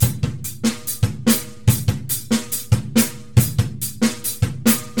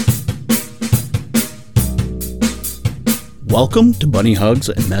Welcome to Bunny Hugs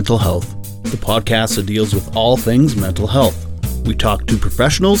and Mental Health, the podcast that deals with all things mental health. We talk to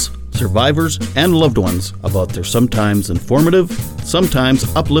professionals, survivors, and loved ones about their sometimes informative,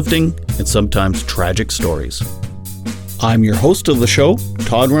 sometimes uplifting, and sometimes tragic stories. I'm your host of the show,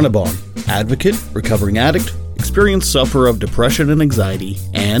 Todd Rennebaum, advocate, recovering addict, experienced sufferer of depression and anxiety,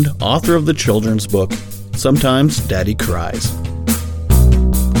 and author of the children's book, Sometimes Daddy Cries.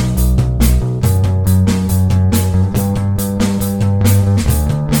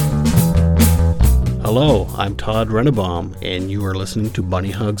 Hello, I'm Todd Rennebaum, and you are listening to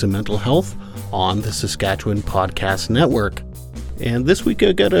Bunny Hugs and Mental Health on the Saskatchewan Podcast Network. And this week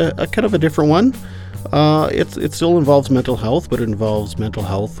I got a kind of a different one. It still involves mental health, but it involves mental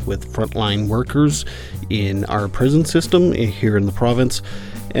health with frontline workers in our prison system here in the province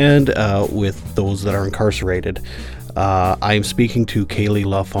and with those that are incarcerated. I am speaking to Kaylee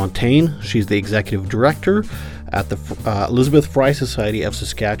LaFontaine. She's the executive director at the Elizabeth Fry Society of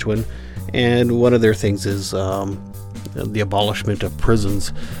Saskatchewan. And one of their things is the abolishment of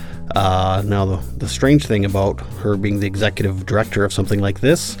prisons. Now, the strange thing about her being the executive director of something like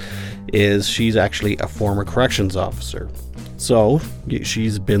this is she's actually a former corrections officer. So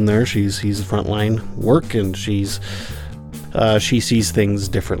she's been there. She's frontline work, and she sees things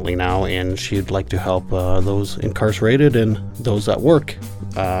differently now, and she'd like to help those incarcerated and those that work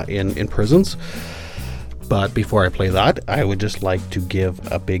in prisons. But before I play that, I would just like to give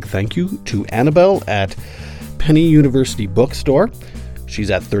a big thank you to Annabelle at Penny University Bookstore.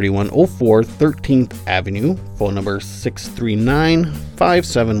 She's at 3104 13th Avenue, phone number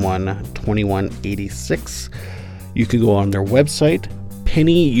 639-571-2186. You can go on their website,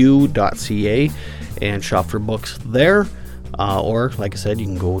 pennyu.ca, and shop for books there. Or, like I said, you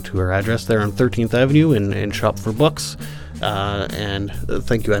can go to her address there on 13th Avenue and shop for books. And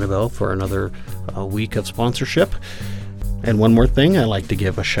thank you, Annabelle, for another week of sponsorship. And one more thing, I'd like to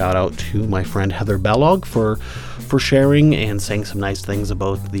give a shout out to my friend Heather Bellog for sharing and saying some nice things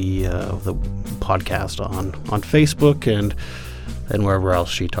about the podcast on Facebook and wherever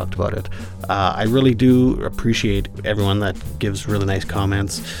else she talked about it. I really do appreciate everyone that gives really nice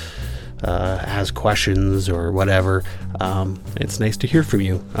comments, has questions or whatever. It's nice to hear from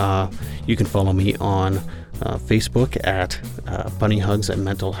you. You can follow me on Facebook at Bunny Hugs and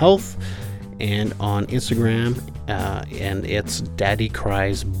Mental Health, and on Instagram, and it's Daddy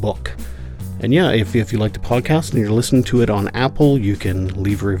Cries Book. And yeah, if you like the podcast and you're listening to it on Apple, you can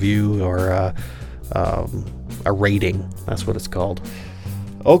leave a review or a rating. That's what it's called.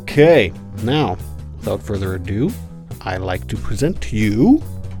 Okay, now, without further ado, I'd like to present to you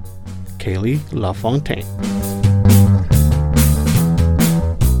Kaylee LaFontaine.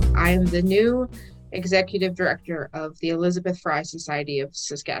 I am the new executive director of the Elizabeth Fry Society of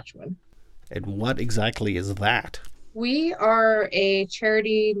Saskatchewan. And what exactly is that? We are a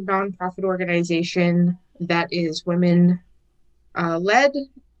charity nonprofit organization that is women led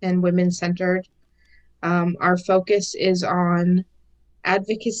and women centered. Our focus is on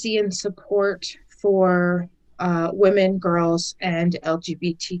advocacy and support for women, girls, and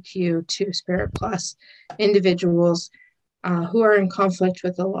LGBTQ Two-Spirit Plus individuals who are in conflict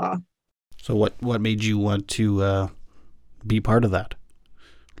with the law. So what made you want to be part of that,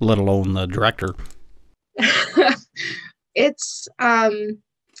 let alone the director? It's been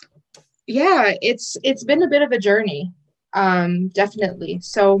a bit of a journey, definitely.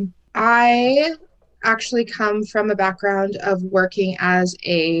 So I actually come from a background of working as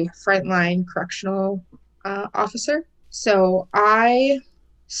a frontline correctional officer. So I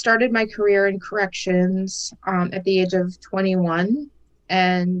started my career in corrections at the age of 21,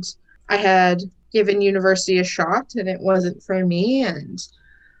 and I had given university a shot and it wasn't for me, and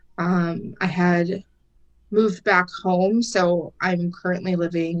I had moved back home. So I'm currently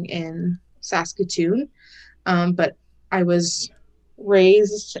living in Saskatoon, but I was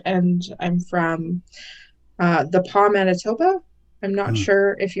raised and I'm from the Paw, Manitoba. I'm not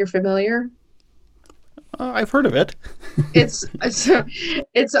sure if you're familiar. I've heard of it. It's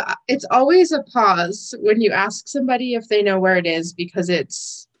always a pause when you ask somebody if they know where it is, because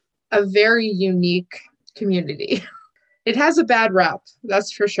it's a very unique community. It has a bad rep,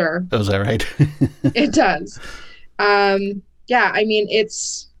 that's for sure. Oh, is that right? It does. Yeah, I mean,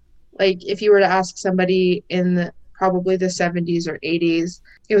 it's like if you were to ask somebody in probably the 70s or 80s,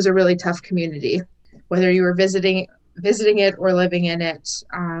 it was a really tough community. Whether you were visiting it or living in it,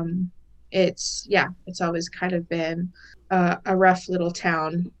 it's always kind of been a rough little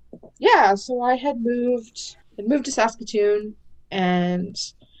town. Yeah, so I had moved to Saskatoon and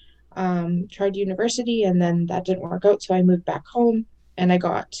tried university, and then that didn't work out, so I moved back home and I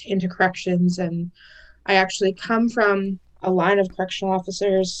got into corrections. And I actually come from a line of correctional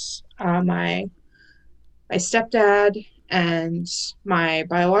officers. My stepdad and my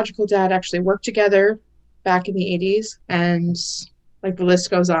biological dad actually worked together back in the 80s. And like the list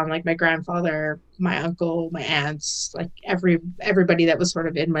goes on, like my grandfather, my uncle, my aunts, like everybody that was sort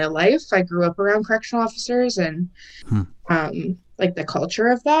of in my life. I grew up around correctional officers and Hmm. like the culture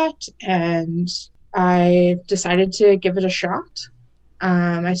of that. And I decided to give it a shot.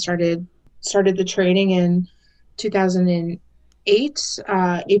 I started the training in 2008,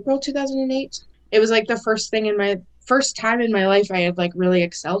 April 2008. It was like the first time in my life I had like really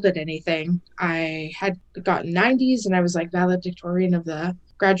excelled at anything. I had gotten 90s and I was like valedictorian of the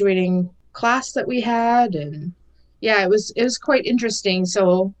graduating class that we had. And yeah, it was quite interesting.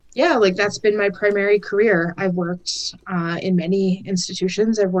 So yeah, like that's been my primary career. I've worked in many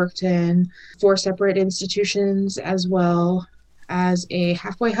institutions. I've worked in 4 separate institutions, as well as a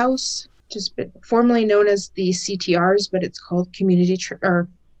halfway house, just formerly known as the CTRs, but it's called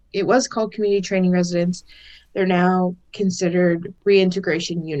it was called community training residence. They're now considered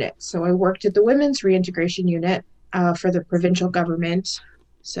reintegration units. So I worked at the women's reintegration unit for the provincial government.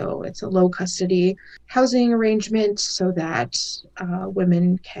 So it's a low custody housing arrangement so that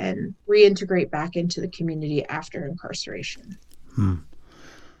women can reintegrate back into the community after incarceration.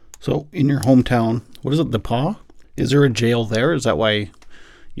 So in your hometown, what is it, the Paw? Is there a jail there? Is that why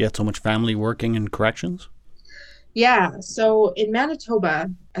you had so much family working in corrections? Yeah, so in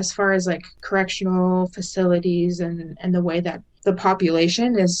Manitoba, as far as like correctional facilities and the way that the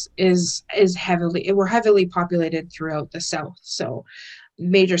population is heavily we're heavily populated throughout the south. So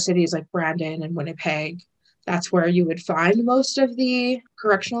major cities like Brandon and Winnipeg, that's where you would find most of the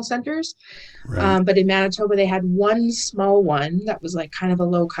correctional centers. Right. But in Manitoba, they had one small one that was like kind of a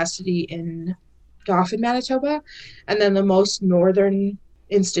low custody in Dauphin, Manitoba, and then the most northern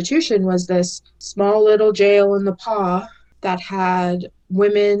institution was this small little jail in the Paw that had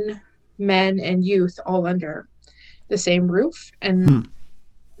women, men, and youth all under the same roof. And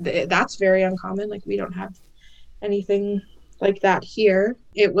that's very uncommon. Like, we don't have anything like that here.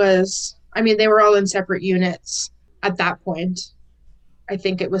 It was, I mean, they were all in separate units at that point. I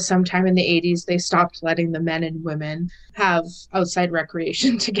think it was sometime in the 80s they stopped letting the men and women have outside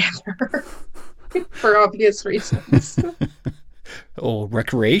recreation together for obvious reasons. Oh,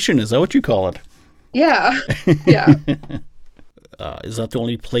 recreation, is that what you call it? Yeah. Yeah. Is that the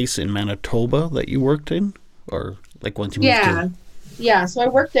only place in Manitoba that you worked in? Or like once you moved Yeah. to... Yeah. So I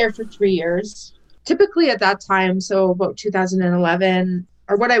worked there for 3 years. Typically at that time, so about 2011,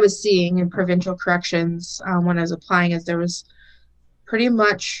 or what I was seeing in provincial corrections when I was applying, is there was pretty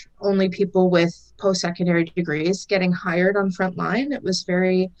much only people with post-secondary degrees getting hired on frontline. It was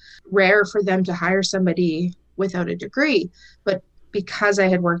very rare for them to hire somebody without a degree. But because I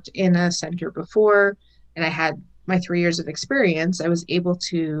had worked in a center before and I had my 3 years of experience, I was able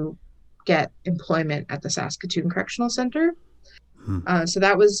to get employment at the Saskatoon Correctional Center. So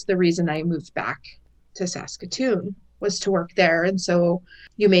that was the reason I moved back to Saskatoon, was to work there. And so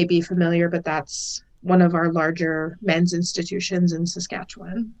you may be familiar, but that's one of our larger men's institutions in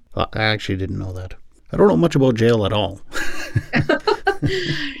Saskatchewan. I actually didn't know that. I don't know much about jail at all.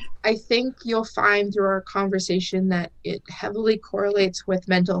 I think you'll find through our conversation that it heavily correlates with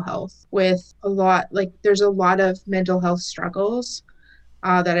mental health, with a lot, like there's a lot of mental health struggles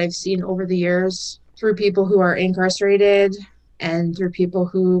that I've seen over the years through people who are incarcerated and through people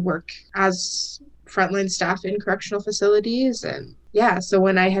who work as frontline staff in correctional facilities. And yeah, so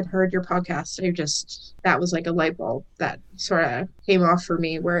when I had heard your podcast, that was like a light bulb that sort of came off for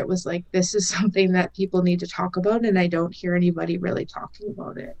me, where it was like, this is something that people need to talk about, and I don't hear anybody really talking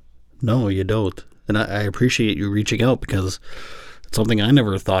about it. No, you don't. And I appreciate you reaching out, because it's something I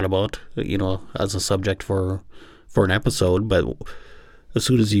never thought about, as a subject for an episode. But as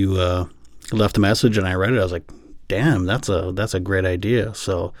soon as you left a message and I read it, I was like, damn, that's a great idea.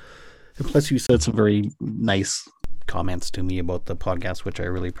 So, and plus you said some very nice comments to me about the podcast, which I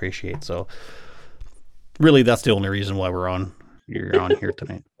really appreciate. So really, that's the only reason why you're on here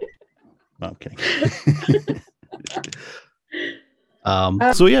tonight. No, I'm kidding.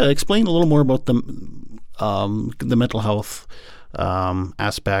 So yeah, explain a little more about the mental health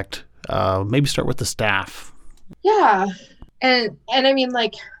aspect. Maybe start with the staff. Yeah. And I mean,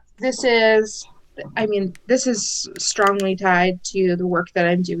 like, this is strongly tied to the work that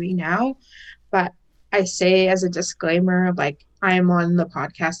I'm doing now. But I say as a disclaimer, like, I am on the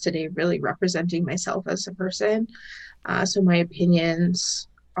podcast today really representing myself as a person. So my opinions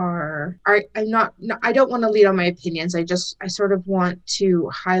I'm not, I don't want to lead on my opinions. I sort of want to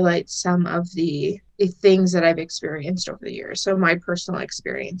highlight some of the the things that I've experienced over the years. So my personal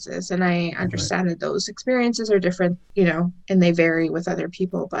experiences, and I Right. understand that those experiences are different, and they vary with other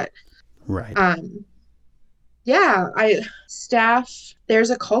people. But Right. um, yeah, staff,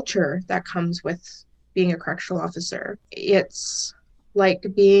 there's a culture that comes with being a correctional officer. It's like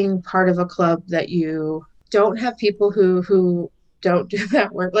being part of a club that you don't have people who don't do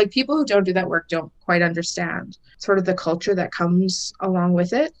that work. Like people who don't do that work don't quite understand sort of the culture that comes along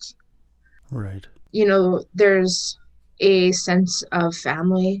with it. Right. There's a sense of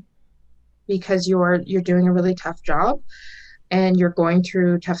family because you're doing a really tough job and you're going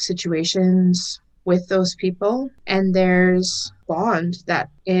through tough situations with those people, and there's bond that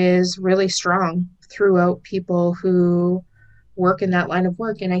is really strong throughout people who work in that line of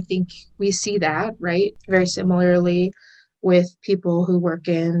work. And I think we see that, right, very similarly with people who work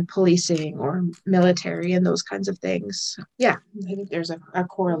in policing or military and those kinds of things. Yeah, I think there's a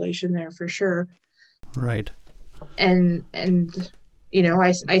correlation there for sure. Right. And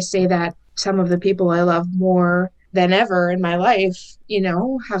I say that some of the people I love more than ever in my life,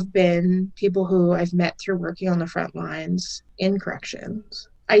 have been people who I've met through working on the front lines in corrections.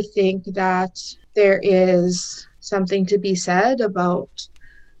 I think that there is something to be said about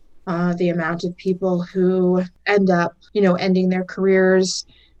the amount of people who end up, ending their careers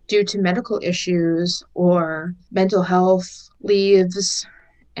due to medical issues or mental health leaves.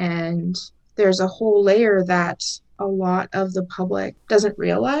 And there's a whole layer that a lot of the public doesn't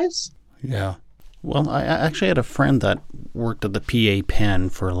realize. Yeah. Well, I actually had a friend that worked at the PA pen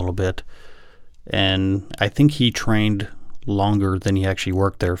for a little bit, and I think he trained longer than he actually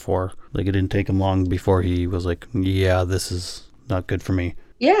worked there for. Like, it didn't take him long before he was like, yeah, this is not good for me.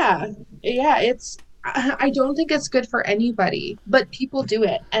 Yeah. I don't think it's good for anybody, but people do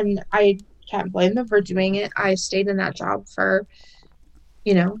it. And I can't blame them for doing it. I stayed in that job for,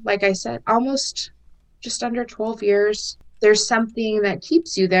 like I said, almost just under 12 years. There's something that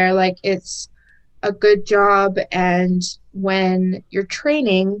keeps you there. Like it's a good job. And when you're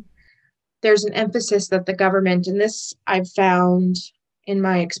training, there's an emphasis that the government, and this I've found in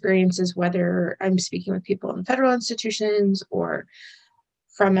my experiences, whether I'm speaking with people in federal institutions or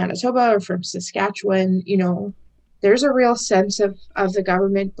from Manitoba or from Saskatchewan, there's a real sense of the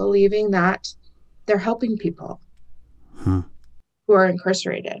government believing that they're helping people Hmm. who are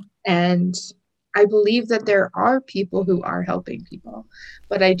incarcerated. And I believe that there are people who are helping people,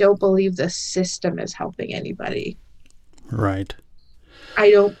 but I don't believe the system is helping anybody. Right.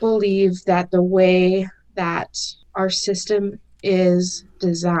 I don't believe that the way that our system is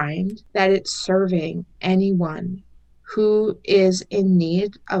designed, that it's serving anyone who is in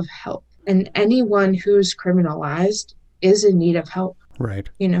need of help. And anyone who's criminalized is in need of help. Right.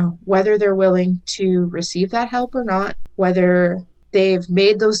 Whether they're willing to receive that help or not, whether they've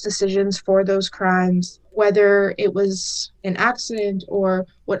made those decisions for those crimes, whether it was an accident or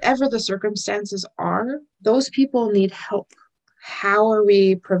whatever the circumstances are, those people need help. How are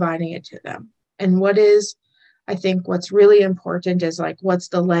we providing it to them? And I think what's really important is like, what's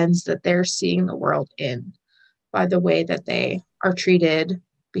the lens that they're seeing the world in by the way that they are treated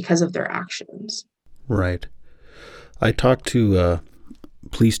because of their actions. Right. I talked to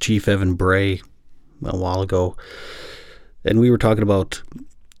Police Chief Evan Bray a while ago, and we were talking about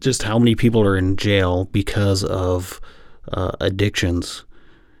just how many people are in jail because of addictions.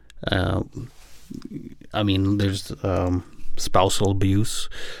 There's spousal abuse,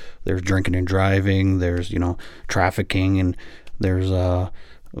 there's drinking and driving, there's trafficking, and there's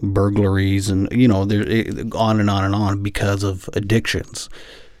burglaries, and there's on and on and on because of addictions.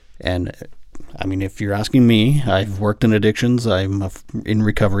 And if you're asking me, I've worked in addictions, I'm in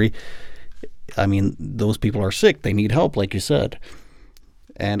recovery. Those people are sick, they need help, like you said.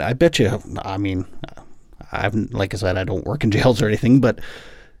 And I bet you, like I said, I don't work in jails or anything, but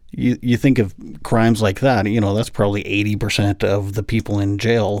you think of crimes like that, that's probably 80% of the people in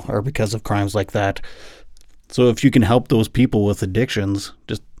jail are because of crimes like that. So if you can help those people with addictions,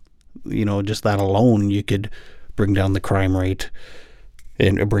 just that alone, you could bring down the crime rate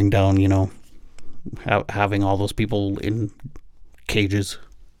and bring down, having all those people in cages.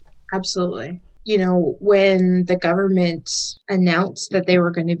 Absolutely. When the government announced that they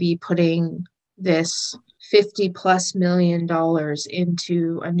were going to be putting this $50+ million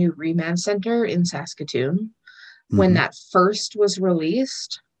into a new remand center in Saskatoon, mm-hmm. when that first was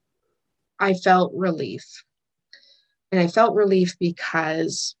released, I felt relief. And I felt relief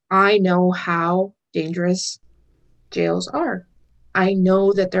because I know how dangerous jails are. I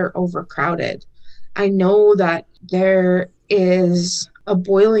know that they're overcrowded. I know that there is a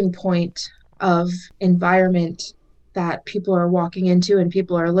boiling point of environment that people are walking into and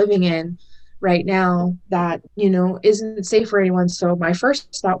people are living in right now that, isn't safe for anyone. So my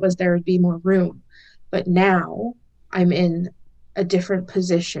first thought was there would be more room. But now I'm in a different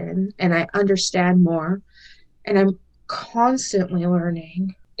position and I understand more and I'm constantly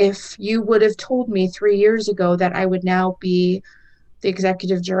learning. If you would have told me 3 years ago that I would now be the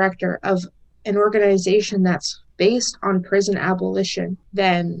executive director of an organization that's based on prison abolition,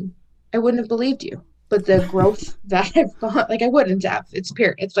 then I wouldn't have believed you. But the growth that I've got, like I wouldn't have. It's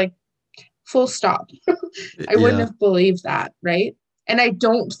period. It's like full stop. I wouldn't Yeah. have believed that, right? And I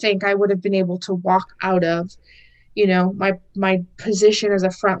don't think I would have been able to walk out of, my position as a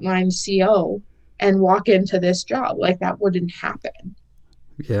frontline CO and walk into this job. Like that wouldn't happen.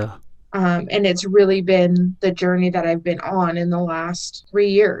 Yeah. And it's really been the journey that I've been on in the last 3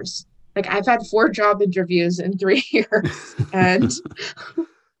 years. Like I've had 4 job interviews in 3 years, and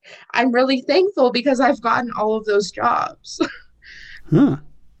I'm really thankful because I've gotten all of those jobs. Huh.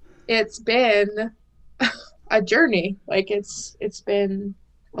 It's been a journey. Like it's been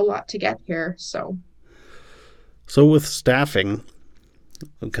a lot to get here. So with staffing,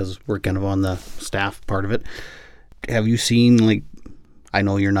 because we're kind of on the staff part of it, have you seen, like, I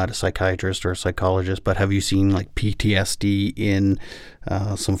know you're not a psychiatrist or a psychologist, but have you seen like PTSD in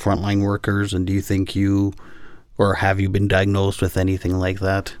some frontline workers? And do you think or have you been diagnosed with anything like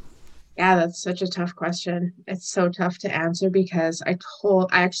that? Yeah, that's such a tough question. It's so tough to answer because I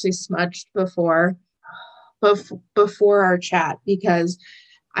actually smudged before our chat because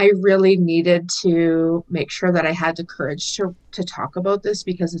I really needed to make sure that I had the courage to talk about this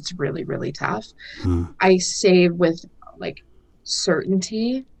because it's really, really tough. Hmm. I say with like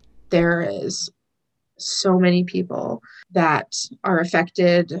certainty, there is so many people that are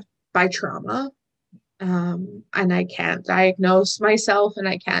affected by trauma. And I can't diagnose myself and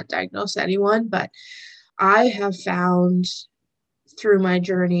I can't diagnose anyone, but I have found through my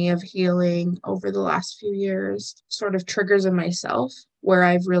journey of healing over the last few years sort of triggers in myself where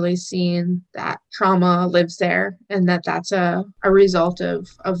I've really seen that trauma lives there and that's a result of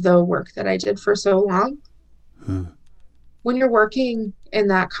the work that I did for so long. Hmm. When you're working in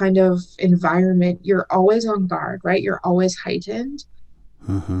that kind of environment, you're always on guard, right? You're always heightened.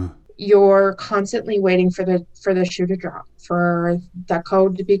 Mm-hmm. You're constantly waiting for the shoe to drop, for the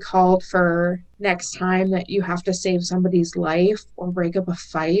code to be called, for next time that you have to save somebody's life or break up a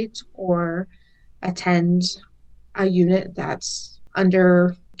fight or attend a unit that's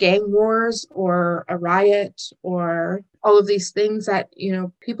under gang wars or a riot or all of these things that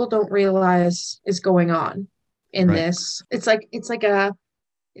people don't realize is going on in Right. this. It's like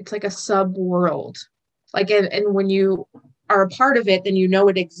a sub world, like, and when you are a part of it, then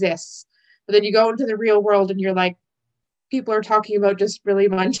it exists. But then you go into the real world and you're like, people are talking about just really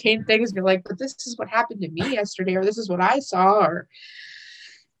mundane things. And you're like, but this is what happened to me yesterday, or this is what I saw, or,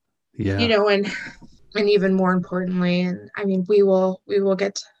 Yeah. And even more importantly, and I mean, we will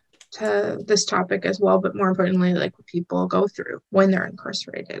get to this topic as well, but more importantly, like what people go through when they're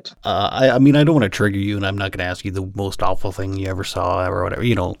incarcerated. I mean, I don't want to trigger you, and I'm not going to ask you the most awful thing you ever saw or whatever.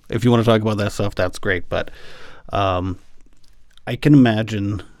 If you want to talk about that stuff, that's great. But I can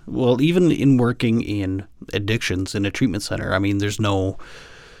imagine, well, even in working in addictions in a treatment center, I mean, there's no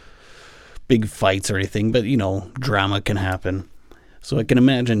big fights or anything, but, drama can happen. So I can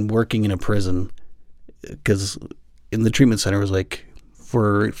imagine working in a prison, because in the treatment center, it was like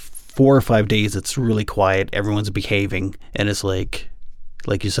for 4 or 5 days, it's really quiet. Everyone's behaving. And it's like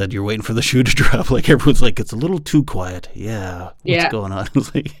you said, you're waiting for the shoe to drop. Like everyone's like, it's a little too quiet. Yeah. What's going on?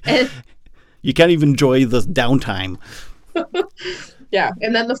 It's like, you can't even enjoy the downtime. Yeah.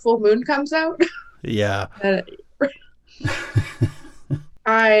 And then the full moon comes out. Yeah.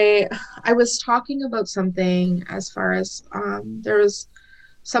 I was talking about something as far as there was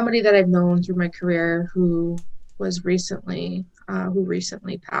somebody that I've known through my career who recently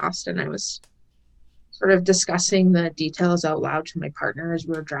passed, and I was sort of discussing the details out loud to my partner as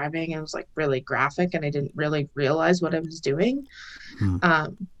we were driving. It was like really graphic, and I didn't really realize what I was doing.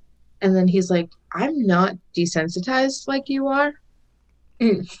 And then he's like, "I'm not desensitized like you are."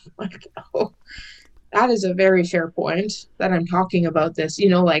 Like, oh, that is a very fair point that I'm talking about this,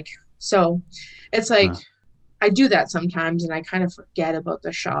 so it's like, I do that sometimes and I kind of forget about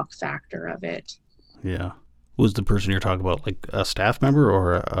the shock factor of it. Yeah. Was the person you're talking about like a staff member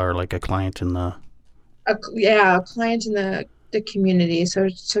or like a client in the... A client in the community. So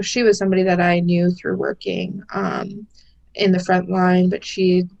she was somebody that I knew through working in the front line, but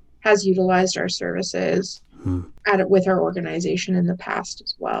she has utilized our services with our organization in the past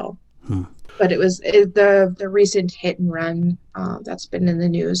as well. But it was the recent hit and run that's been in the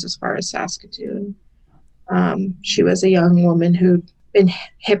news as far as Saskatoon. She was a young woman who been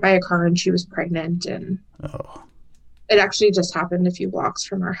hit by a car and she was pregnant, and Oh. it actually just happened a few blocks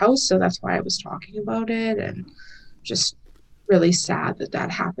from our house, so that's why I was talking about it. And just really sad that that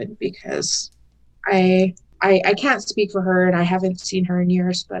happened, because I can't speak for her and I haven't seen her in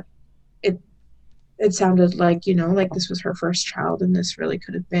years, but it it sounded like, like this was her first child and this really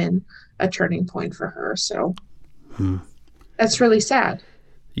could have been a turning point for her. So that's really sad.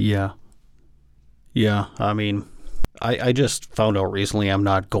 Yeah. Yeah. I mean, I just found out recently I'm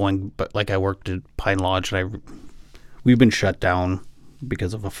not going, but like I worked at Pine Lodge and we've been shut down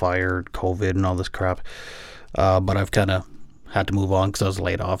because of a fire, COVID, and all this crap. But I've kind of had to move on because I was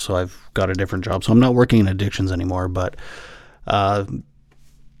laid off, so I've got a different job. So I'm not working in addictions anymore. But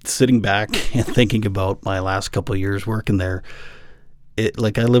sitting back and thinking about my last couple of years working there,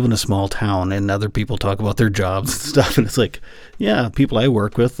 like I live in a small town, and other people talk about their jobs and stuff, and it's like, yeah, people I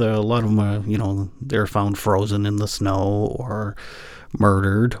work with, a lot of them are, they're found frozen in the snow or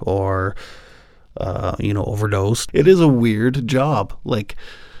murdered or overdosed. It is a weird job. Like,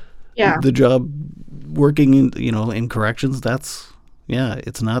 Yeah, the job working in corrections,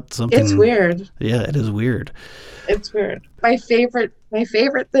 it's not something. it's weird. Yeah, it is weird. It's weird. My favorite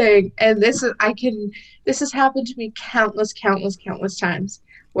thing, and this has happened to me countless times,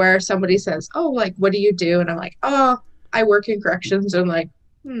 where somebody says, "Oh, like, what do you do?" And I'm like, "Oh, I work in corrections." And I'm like,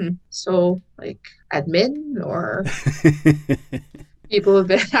 so like admin, or people have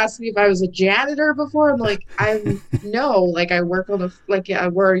been asking me if I was a janitor before. I'm like, I'm no, like I work I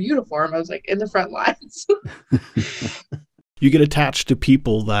wear a uniform. I was like in the front lines. You get attached to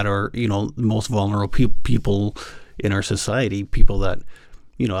people that are, the most vulnerable people in our society, people that,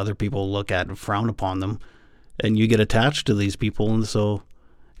 other people look at and frown upon them, and you get attached to these people, and so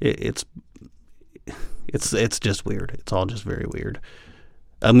it's just weird. It's all just very weird.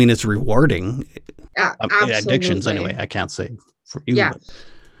 I mean, it's rewarding. Yeah, Addictions, absolutely. anyway. I can't say for you. Yeah. But.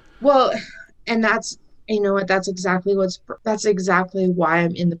 Well, and that's, what, that's exactly why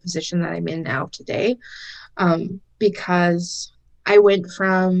I'm in the position that I'm in now today. Because I went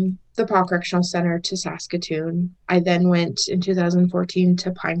from the Paul Correctional Center to Saskatoon. I then went in 2014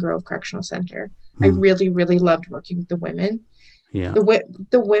 to Pine Grove Correctional Center. I really, really loved working with the women. Yeah.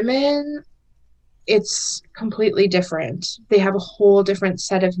 The women, it's completely different. They have a whole different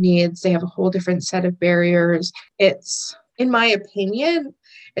set of needs. They have a whole different set of barriers. It's, in my opinion,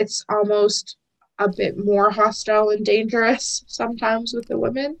 it's almost a bit more hostile and dangerous sometimes with the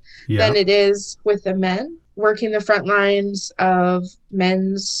women than it is with the men. Working the front lines of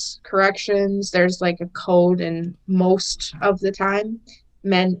men's corrections, there's like a code, and most of the time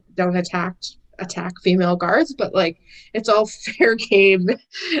men don't attack female guards, but like it's all fair game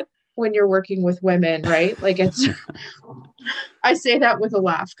when you're working with women, right? Like it's I say that with a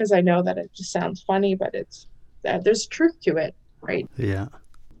laugh because I know that it just sounds funny, but it's there's truth to it, right? Yeah.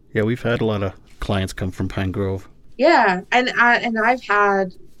 Yeah, we've had a lot of clients come from Pine Grove. Yeah, and I've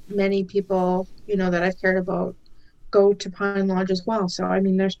had many people, that I've cared about go to Pine Lodge as well. So I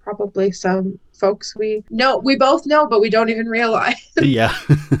mean, there's probably some folks we both know, but we don't even realize. Yeah.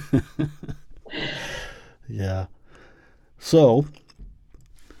 Yeah. So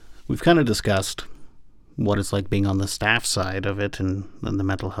we've kind of discussed what it's like being on the staff side of it and the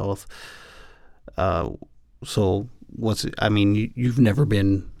mental health. So you've never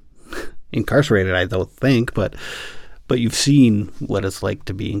been incarcerated, I don't think, but you've seen what it's like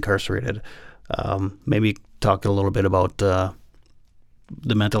to be incarcerated. Maybe talk a little bit about the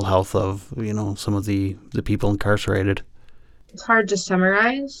mental health of, some of the people incarcerated. It's hard to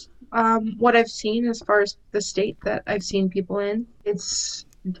summarize what I've seen as far as the state that I've seen people in. It's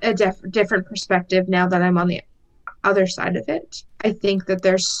a different perspective now that I'm on the other side of it. I think that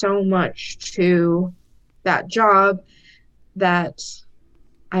there's so much to that job that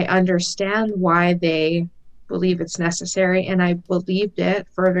I understand why they believe it's necessary, and I believed it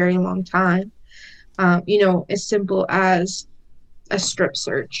for a very long time. As simple as a strip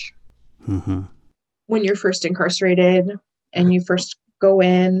search. Mm-hmm. When you're first incarcerated and you first go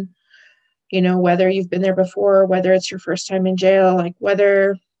in, whether you've been there before, whether it's your first time in jail, like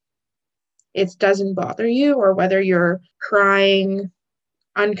whether it doesn't bother you or whether you're crying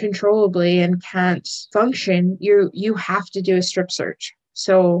uncontrollably and can't function, you have to do a strip search.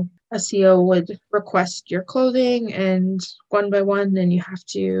 So a CO would request your clothing, and one by one, then you have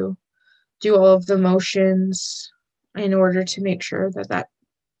to do all of the motions in order to make sure that that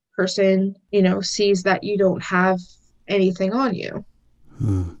person, sees that you don't have anything on you.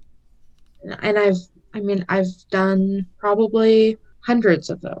 And I've done probably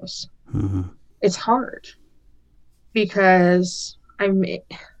hundreds of those. It's hard because I'm in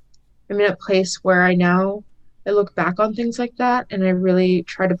a place where I now I look back on things like that and I really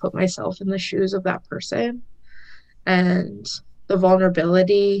try to put myself in the shoes of that person and the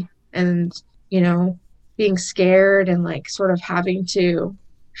vulnerability and, you know, being scared and like sort of having to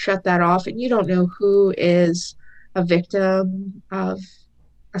shut that off. And you don't know who is a victim of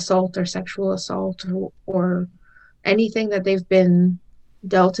assault or sexual assault or anything that they've been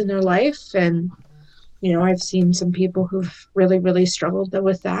dealt in their life. And, you know, I've seen some people who've really, really struggled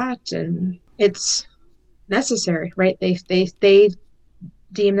with that. And it's necessary, right? They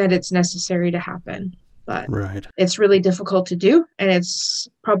deem that it's necessary to happen, but Right. it's really difficult to do, and it's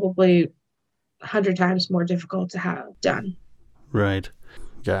probably 100 times more difficult to have done. Right.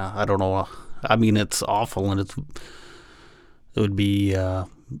 Yeah, I don't know. I mean, it's awful, and it would be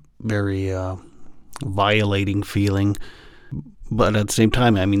very violating feeling. But at the same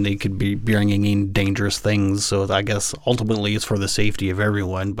time, I mean, they could be bringing in dangerous things. So I guess ultimately it's for the safety of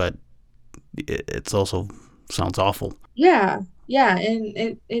everyone, but it's also sounds awful. Yeah,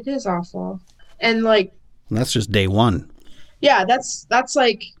 and it is awful. And like, And that's just day one. yeah, that's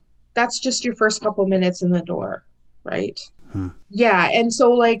like that's just your first couple minutes in the door, right? Hmm. Yeah, and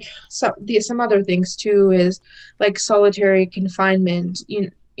so like some other things too is like solitary confinement, you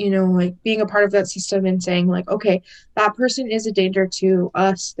know, like being a part of that system and saying like, okay, that person is a danger to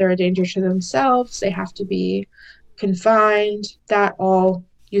us, they're a danger to themselves, they have to be confined. That all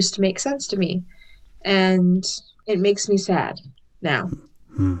used to make sense to me. And it makes me sad now,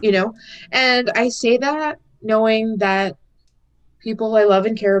 Hmm. you know? And I say that knowing that people I love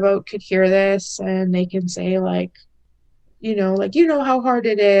and care about could hear this and they can say like, like you know how hard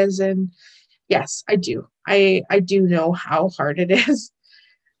it is. And yes, I do. I do know how hard it is.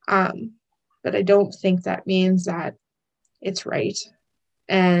 Um, but I don't think that means that it's right.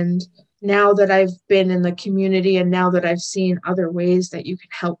 And now that I've been in the community and now that I've seen other ways that you can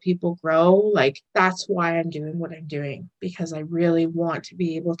help people grow, like that's why I'm doing what I'm doing, because I really want to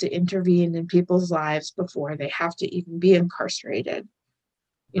be able to intervene in people's lives before they have to even be incarcerated.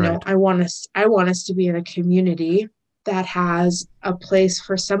 Right. I want us to be in a community that has a place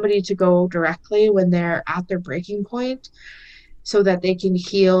for somebody to go directly when they're at their breaking point so that they can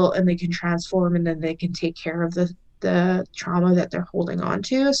heal and they can transform and then they can take care of the trauma that they're holding on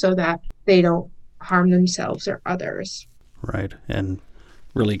to so that they don't harm themselves or others. Right. And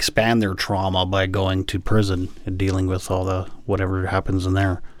really expand their trauma by going to prison and dealing with all the whatever happens in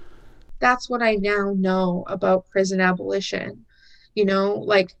there. That's what I now know about prison abolition.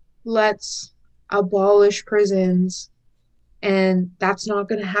 Like let's abolish prisons, and that's not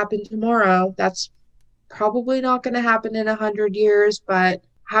going to happen tomorrow. That's probably not going to happen in 100 years, but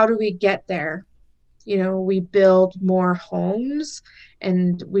how do we get there? We build more homes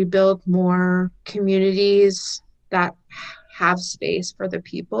and we build more communities that have space for the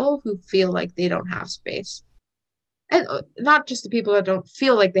people who feel like they don't have space. And not just the people that don't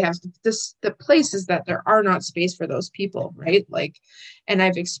feel like they have this, the places that there are not space for those people, right? Like, and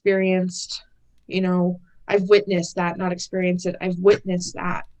I've experienced, you know, I've witnessed that, not experienced it, I've witnessed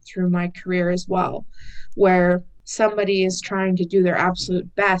that through my career as well, where somebody is trying to do their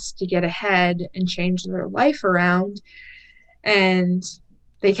absolute best to get ahead and change their life around, and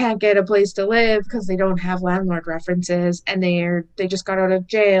they can't get a place to live because they don't have landlord references, and they just got out of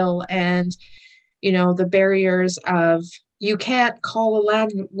jail, and the barriers of you can't call a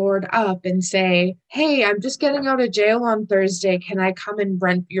landlord up and say, hey, I'm just getting out of jail on Thursday, can I come and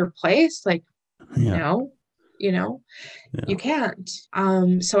rent your place? Like, Yeah. no, Yeah. you can't.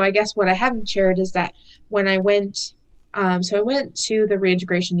 So I guess what I haven't shared is that when I went, so I went to the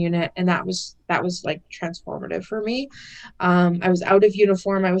reintegration unit, and that was like transformative for me. I was out of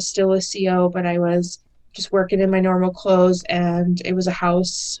uniform. I was still a CO, but I was just working in my normal clothes, and it was a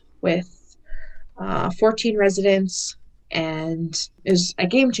house with 14 residents, and it was a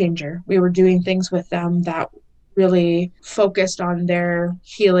game changer. We were doing things with them that really focused on their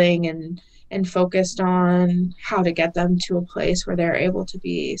healing and focused on how to get them to a place where they're able to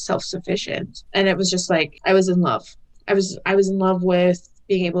be self-sufficient. And it was just like I was in love. I was in love with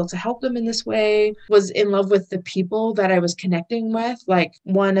being able to help them in this way, was in love with the people that I was connecting with. Like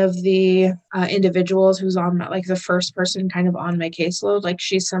one of the individuals who's on like the first person kind of on my caseload, like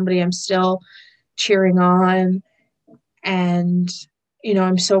she's somebody I'm still cheering on, and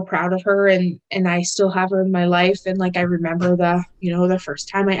I'm so proud of her, and I still have her in my life. And like I remember the first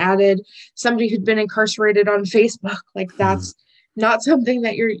time I added somebody who'd been incarcerated on Facebook. Like Mm-hmm. that's not something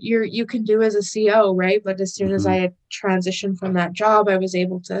that you can do as a CO, right? But as soon as Mm-hmm. I had transitioned from that job, I was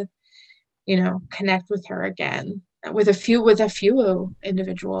able to connect with her again. with a few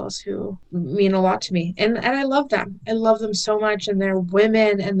individuals who mean a lot to me, and I love them. I love them so much, and they're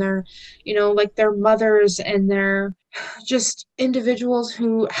women, and they're, like they're mothers, and they're just individuals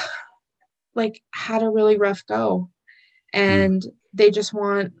who like had a really rough go, Mm. and they just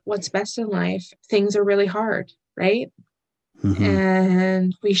want what's best in life. Things are really hard, right? Hmm.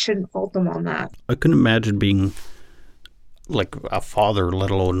 And we shouldn't fault them on that. I couldn't imagine being like a father, let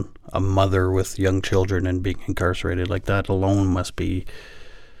alone a mother with young children and being incarcerated. Like that alone must be,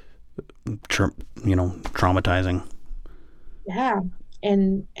 traumatizing. Yeah.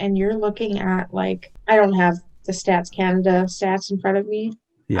 And you're looking at, like, I don't have the Stats Canada stats in front of me.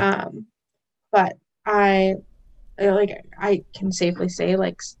 Yeah. But I can safely say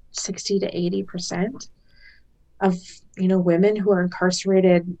like 60 to 80% of, women who are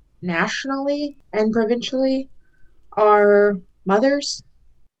incarcerated nationally and provincially are mothers,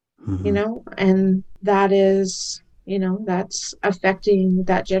 Hmm. and that is, that's affecting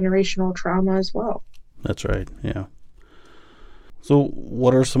that generational trauma as well. That's right. Yeah. So,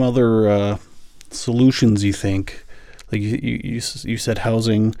 what are some other solutions you think? Like you said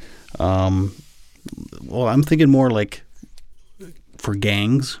housing. Um, well, I'm thinking more like for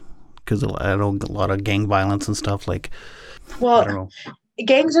gangs because I know a lot of gang violence and stuff. Like I Well, don't know.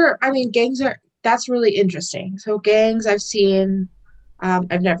 gangs are, that's really interesting. So gangs I've seen,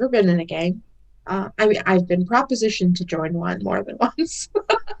 I've never been in a gang. I've been propositioned to join one more than once.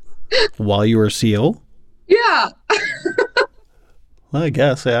 While you were CO, Yeah, well, I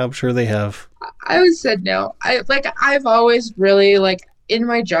guess yeah, I'm sure they have. I always said no. I've always really, like, in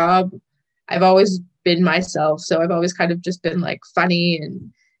my job, I've always been myself. So I've always kind of just been like funny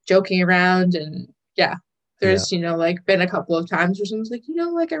and joking around, and yeah. Yeah. There's, like, been a couple of times where someone's like,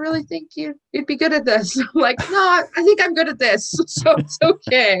 like, I really think you'd be good at this. I'm like, no, I think I'm good at this. So it's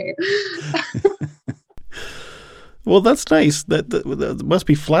okay. Well, that's nice. That must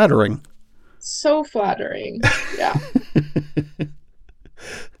be flattering. So flattering. Yeah.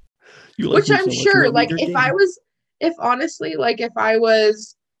 You like Which me I'm so much, you sure, let me in like, your gang. if honestly, like, if I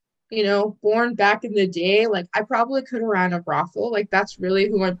was, born back in the day, like, I probably could have ran a brothel. Like, that's really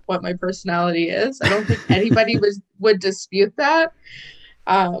what my personality is. I don't think anybody would dispute that.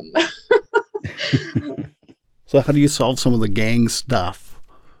 Um, So how do you solve some of the gang stuff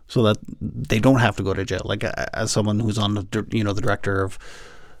so that they don't have to go to jail? Like as someone who's on the director of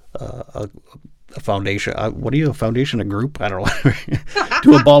a foundation. What are you? A foundation? A group? I don't know.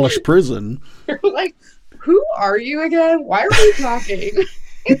 To abolish prison. you're like, who are you again? Why are we talking?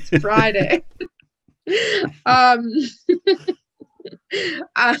 It's Friday. Um,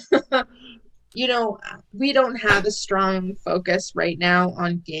 uh, you know, we don't have a strong focus right now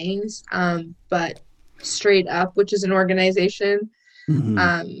on gangs, but Straight Up, which is an organization, Hmm.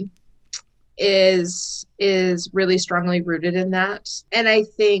 um, is really strongly rooted in that. And I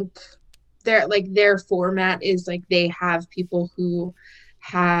think their format is like they have people who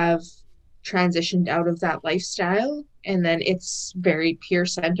have transitioned out of that lifestyle, and then it's very peer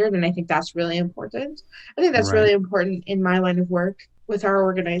centered, and I think that's really important. I think that's Right. really important in my line of work with our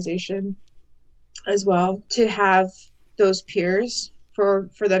organization as well, to have those peers, for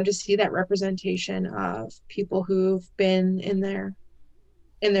them to see that representation of people who've been in their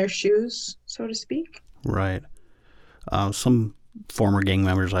shoes, so to speak. Right. Some former gang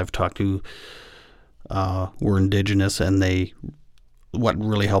members I've talked to were indigenous, and they what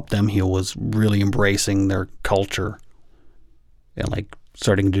really helped them heal was really embracing their culture and like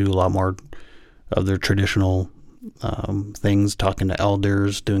starting to do a lot more of their traditional things, talking to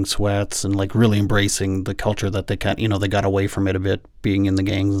elders, doing sweats, and like really embracing the culture that they got away from it a bit, being in the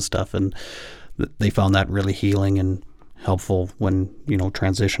gangs and stuff, and they found that really healing and helpful when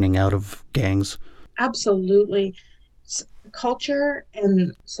transitioning out of gangs. Absolutely. Culture,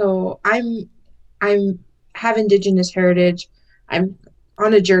 and so I'm have indigenous heritage. I'm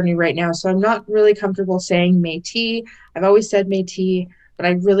on a journey right now, so I'm not really comfortable saying Métis. I've always said Métis, but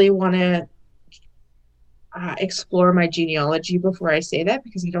I really want to explore my genealogy before I say that,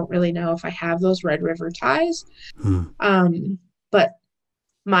 because I don't really know if I have those Red River ties. Hmm. But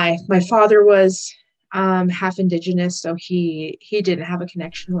my father was half indigenous, so he didn't have a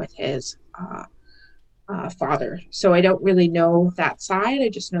connection with his father. So I don't really know that side. I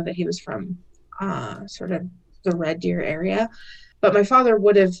just know that he was from sort of the Red Deer area. But my father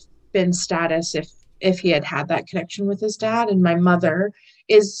would have been status if he had had that connection with his dad. And my mother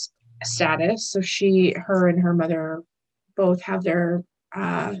is status, so her and her mother both have their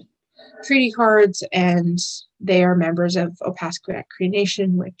treaty cards, and they are members of Opaskwayak Cree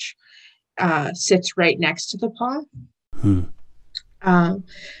Nation, which sits right next to the Paw. Hmm. Um,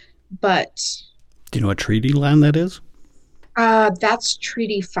 but Do you know what treaty land that is? That's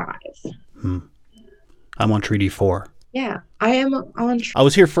Treaty 5. Hmm. I'm on Treaty 4. Yeah, I am on. I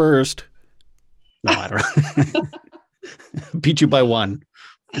was here first. No, I don't know. Beat you by one.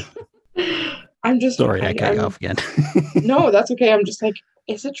 I'm just Sorry, I cut you off again. No, that's okay. I'm just like,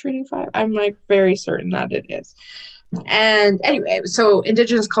 is it Treaty 5? I'm like very certain that it is. And anyway, so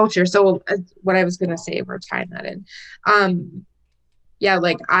Indigenous culture. So what I was gonna say, we're tying that in. Yeah,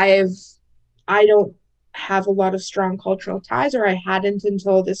 like I don't have a lot of strong cultural ties, or I hadn't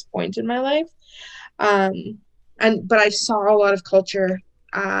until this point in my life. But I saw a lot of culture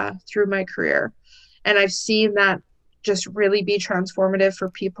through my career, and I've seen that just really be transformative for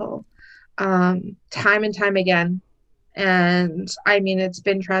people, time and time again. And I mean, it's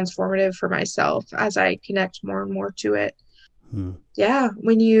been transformative for myself as I connect more and more to it. Yeah,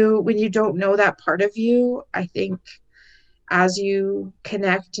 when you don't know that part of you, I think as you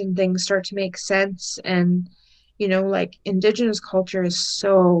connect and things start to make sense, and like Indigenous culture is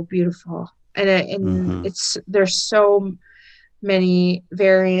so beautiful, and it's there's so many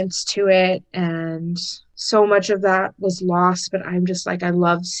variants to it, and so much of that was lost, but I'm just like, I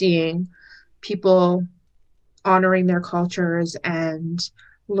love seeing people honoring their cultures and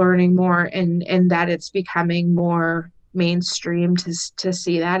learning more, and that it's becoming more mainstream to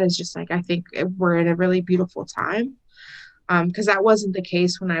see that is just like, I think we're in a really beautiful time, because that wasn't the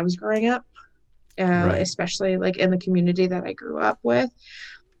case when I was growing up, Right. especially like in the community that I grew up with.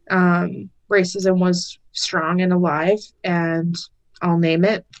 Racism was strong and alive, and I'll name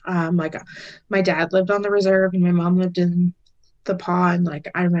it. Like my dad lived on the reserve and my mom lived in the paw, and like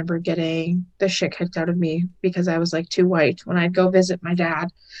I remember getting the shit kicked out of me because I was like too white when I'd go visit my dad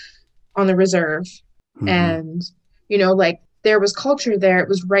on the reserve. And like there was culture there, it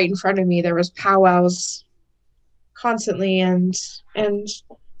was right in front of me, there was powwows constantly, and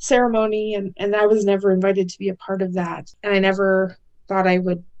ceremony, and I was never invited to be a part of that, and I never thought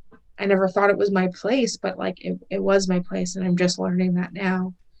it was my place, but like it was my place, and I'm just learning that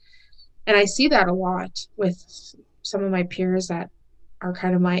now. And I see that a lot with some of my peers that are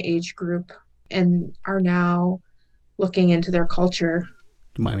kind of my age group and are now looking into their culture.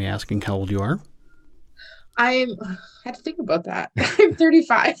 Do you mind me asking how old you are? I had to think about that. I'm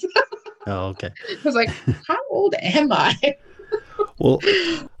 35. Oh, okay. I was like, how old am I? Well,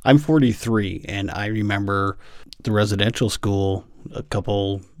 I'm 43, and I remember the residential school a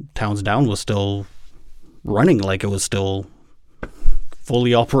couple towns down was still running, like it was still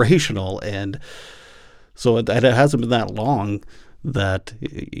fully operational. And so it hasn't been that long that,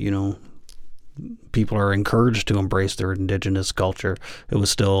 people are encouraged to embrace their Indigenous culture. It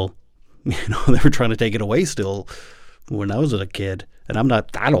was still, they were trying to take it away still when I was a kid, and I'm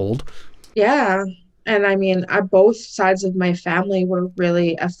not that old. Yeah. And I mean, both sides of my family were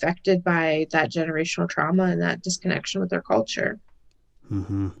really affected by that generational trauma and that disconnection with their culture.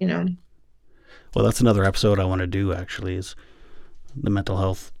 Well, that's another episode I want to do, actually, is the mental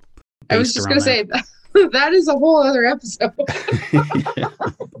health. I was just going to say, that is a whole other episode.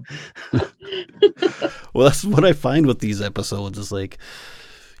 Well, that's what I find with these episodes, is like,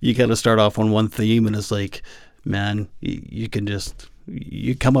 you kind of start off on one theme, and it's like, man, you can just,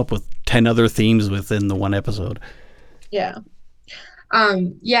 you come up with 10 other themes within the one episode. Yeah.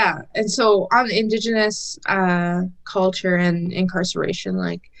 Yeah. And so on Indigenous culture and incarceration,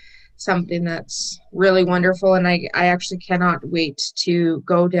 like something that's really wonderful. And I actually cannot wait to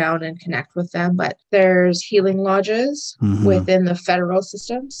go down and connect with them. But there's healing lodges within the federal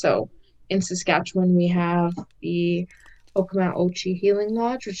system. So in Saskatchewan, we have the Okama Ochi Healing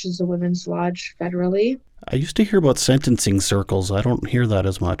Lodge, which is a women's lodge federally. I used to hear about sentencing circles. I don't hear that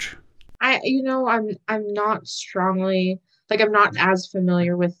as much. I'm not strongly, like, I'm not as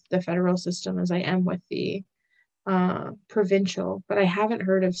familiar with the federal system as I am with the provincial, but I haven't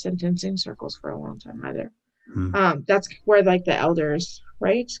heard of sentencing circles for a long time either. That's where like the elders,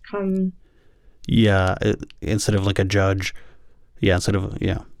 right, come. Yeah, instead of like a judge. Yeah,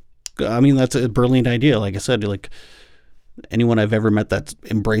 I mean, that's a brilliant idea. Like I said, like anyone I've ever met that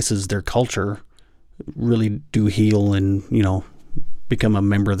embraces their culture really do heal and, become a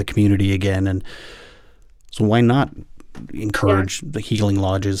member of the community again. And so why not encourage the healing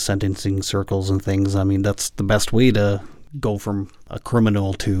lodges, sentencing circles and things? I mean, that's the best way to go from a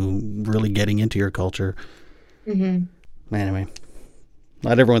criminal to really getting into your culture. Anyway,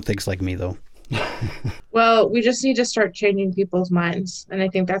 not everyone thinks like me, though. Well, we just need to start changing people's minds. And I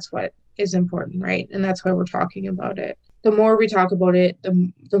think that's what is important, right? And that's why we're talking about it. The more we talk about it,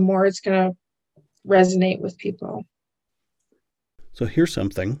 the more it's going to resonate with people. So here's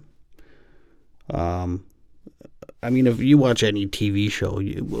something. I mean, if you watch any TV show,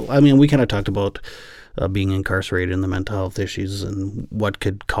 we kind of talked about being incarcerated and the mental health issues and what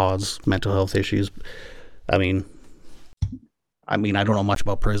could cause mental health issues. I mean, I don't know much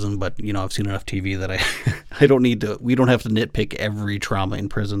about prison, but I've seen enough TV that I don't need to. We don't have to nitpick every trauma in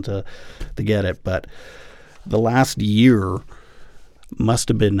prison to get it. But the last year must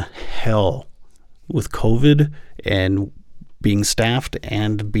have been hell with COVID and being staffed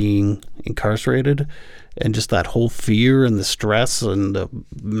and being incarcerated, and just that whole fear and the stress and the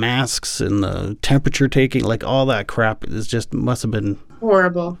masks and the temperature taking, like all that crap is just must have been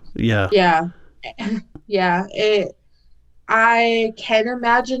horrible. Yeah. Yeah. I can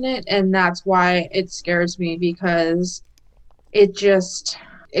imagine it, and that's why it scares me, because it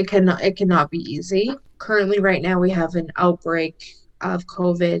cannot be easy. Currently, right now, we have an outbreak of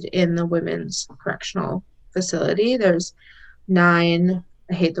COVID in the women's correctional facility. There's 9,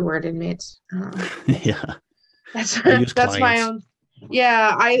 I hate the word inmates. Yeah. That's my own.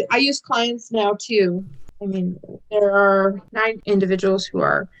 Yeah, I use clients now too. I mean, there are 9 individuals who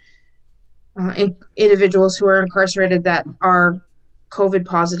are incarcerated that are COVID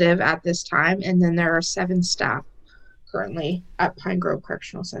positive at this time, and then there are 7 staff currently at Pine Grove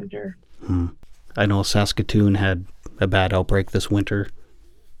Correctional Center. I know Saskatoon had a bad outbreak this winter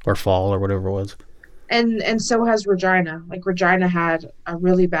or fall or whatever it was. And so has Regina. Like, Regina had a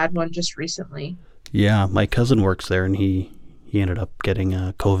really bad one just recently. Yeah, my cousin works there, and he ended up getting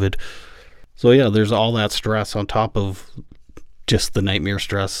COVID. So yeah, there's all that stress on top of just the nightmare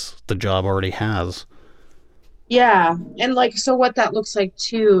stress the job already has. Yeah, and so what that looks like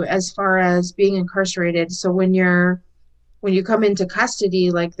too, as far as being incarcerated. So when you come into custody,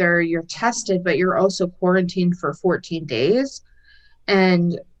 you're tested, but you're also quarantined for 14 days.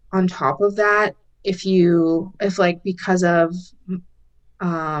 And on top of that, if because of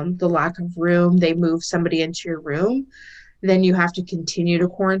the lack of room, they move somebody into your room, then you have to continue to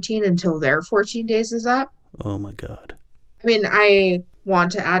quarantine until their 14 days is up. Oh my God. I mean, I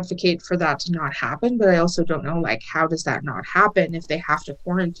want to advocate for that to not happen, but I also don't know, how does that not happen if they have to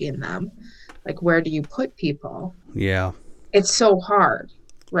quarantine them? Where do you put people? Yeah. It's so hard,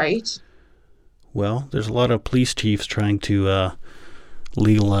 right? Well, there's a lot of police chiefs trying to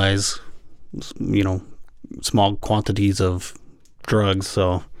legalize, small quantities of drugs,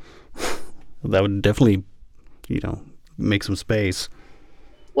 so that would definitely, make some space.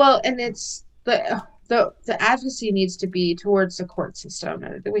 Well, and it's the advocacy needs to be towards the court system.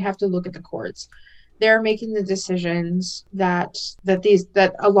 We have to look at the courts. They're making the decisions that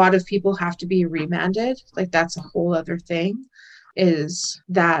a lot of people have to be remanded. That's a whole other thing, is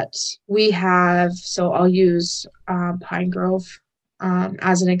that we have. So I'll use Pine Grove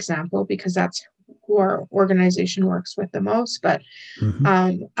as an example, because that's who our organization works with the most. But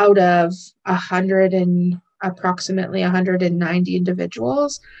out of approximately 190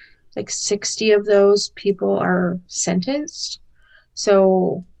 individuals, 60 of those people are sentenced.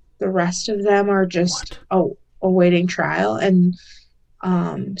 So the rest of them are just awaiting trial and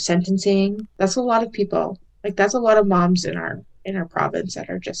sentencing. That's a lot of people. That's a lot of moms in our province that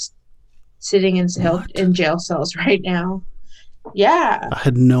are just sitting in jail cells right now. Yeah. I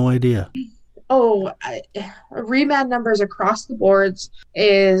had no idea. Remand numbers across the boards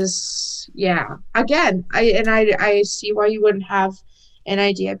is, yeah. Again, I see why you wouldn't have an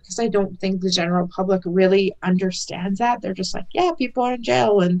idea, because I don't think the general public really understands that. They're just yeah, people are in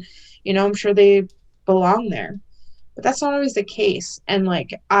jail, and I'm sure they belong there, but that's not always the case. And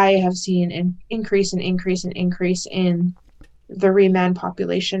I have seen an increase in the remand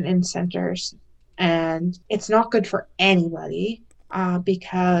population in centers, and it's not good for anybody,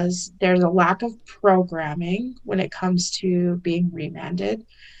 because there's a lack of programming when it comes to being remanded.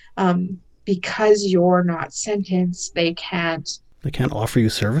 Because you're not sentenced, they can't offer you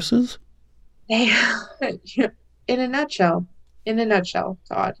services? In a nutshell,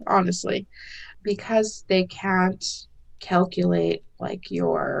 Todd, honestly, because they can't calculate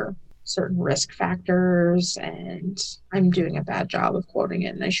your certain risk factors, and I'm doing a bad job of quoting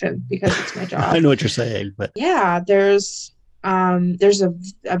it, and I shouldn't, because it's my job. I know what you're saying, but yeah, there's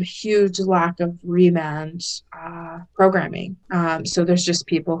a huge lack of remand programming. So there's just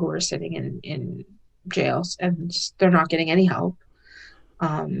people who are sitting in jails, and they're not getting any help.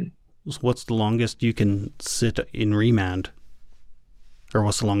 So what's the longest you can sit in remand? Or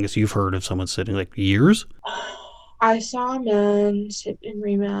what's the longest you've heard of someone sitting? Years? I saw a man sit in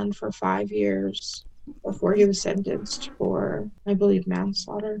remand for 5 years before he was sentenced for, I believe,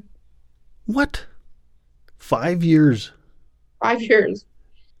 manslaughter. What? 5 years? 5 years.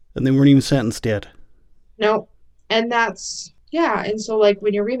 And they weren't even sentenced yet? No. And that's, yeah. And so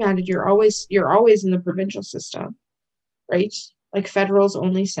when you're remanded, you're always in the provincial system. right? Like federal's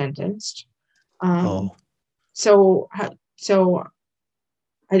only sentenced. Oh, So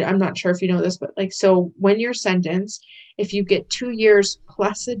I'm not sure if you know this, but like, so when you're sentenced, if you get 2 years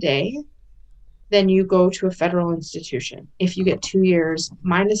plus a day, then you go to a federal institution. If you get 2 years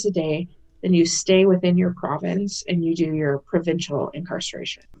minus a day, then you stay within your province and you do your provincial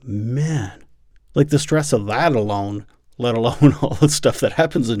incarceration. man. Like the stress of that alone, let alone all the stuff that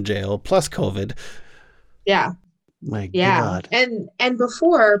happens in jail, plus COVID. Yeah. My Yeah. God. And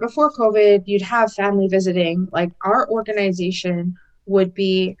before COVID, you'd have family visiting. Like our organization would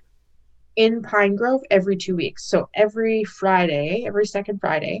be in Pine Grove every 2 weeks. So every Friday, every second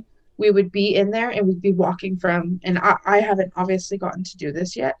Friday, we would be in there and we'd be walking from, and I haven't obviously gotten to do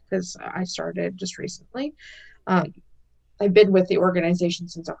this yet because I started just recently. Um, I've been with the organization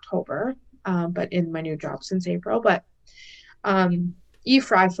since October, but in my new job since April. But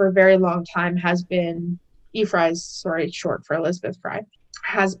EFRI for a very long time has been, EFRI is short for Elizabeth Fry,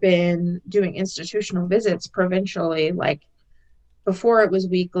 has been doing institutional visits provincially, like before it was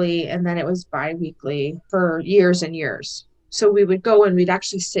weekly and then it was bi-weekly for years and years. So we would go and we'd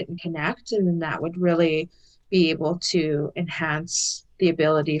actually sit and connect, and then that would really be able to enhance the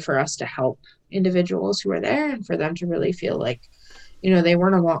ability for us to help individuals who are there and for them to really feel like, they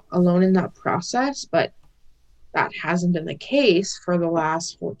weren't alone in that process. But that hasn't been the case for the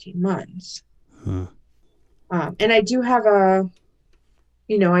last 14 months. And I do have a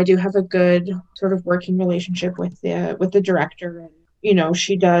good sort of working relationship with the director. And,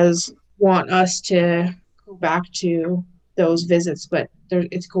 she does want us to go back to those visits, but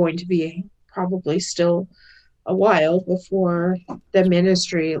it's going to be probably still a while before the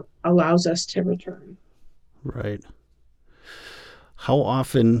ministry allows us to return. Right. How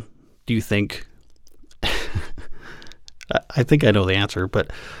often do you think, I think I know the answer,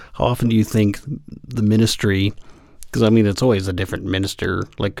 but how often do you think the ministry, because I mean, it's always a different minister,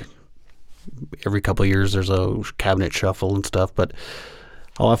 like every couple of years there's a cabinet shuffle and stuff, but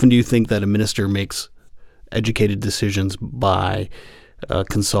how often do you think that a minister makes educated decisions by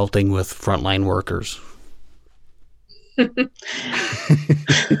consulting with frontline workers?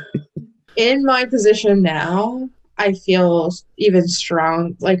 In my position now, I feel even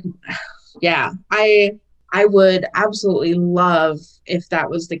strong. Like, yeah, I would absolutely love if that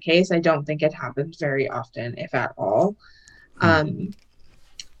was the case. I don't think it happens very often, if at all. I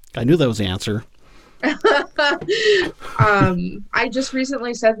knew that was the answer. I just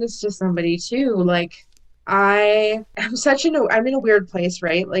recently said this to somebody too. Like, I'm in a weird place,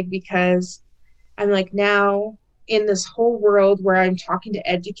 right? Like, because I'm like now in this whole world where I'm talking to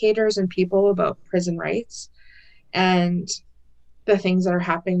educators and people about prison rights and the things that are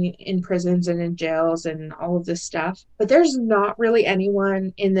happening in prisons and in jails and all of this stuff. But there's not really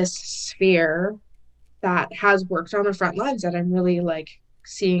anyone in this sphere that has worked on the front lines that I'm really like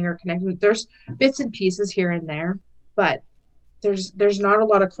seeing or connecting with. There's bits and pieces here and there, but there's not a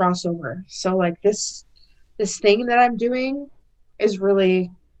lot of crossover. So like this thing that I'm doing is really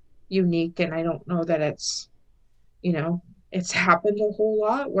unique, and I don't know that it's happened a whole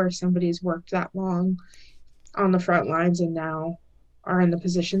lot where somebody's worked that long on the front lines and now are in the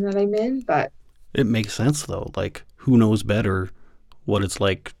position that I'm in. But it makes sense though. Like, who knows better what it's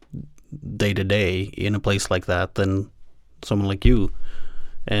like day to day in a place like that than someone like you?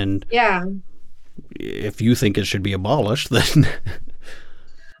 And yeah, if you think it should be abolished, then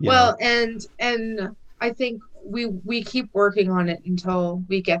and I think we keep working on it until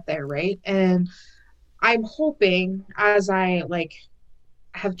we get there, right? And I'm hoping, as I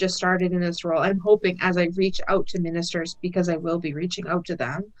have just started in this role, I'm hoping as I reach out to ministers, because I will be reaching out to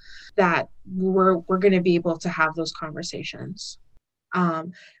them, that we're going to be able to have those conversations.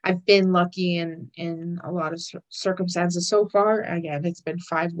 I've been lucky in a lot of circumstances so far. Again, it's been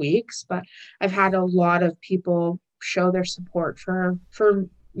 5 weeks, but I've had a lot of people show their support for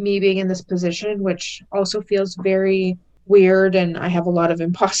me being in this position, which also feels very weird. And I have a lot of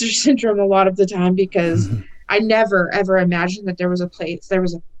imposter syndrome a lot of the time, because I never ever imagined that there was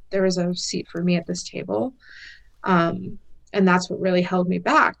a seat for me at this table. And that's what really held me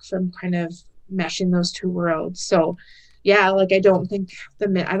back from kind of meshing those two worlds. So yeah, like I don't think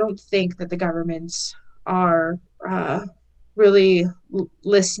that the governments are really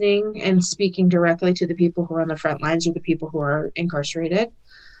listening and speaking directly to the people who are on the front lines or the people who are incarcerated.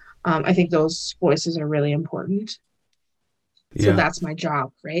 I think those voices are really important. So yeah. that's my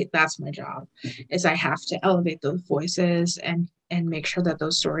job, right? That's my job, is I have to elevate those voices and make sure that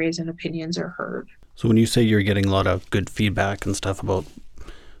those stories and opinions are heard. So when you say you're getting a lot of good feedback and stuff about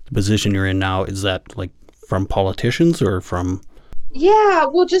the position you're in now, is that like from politicians or from Yeah,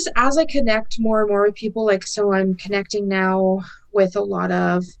 well, just as I connect more and more with people, like, so I'm connecting now with a lot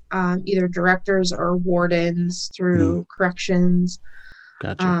of either directors or wardens Mm, through corrections.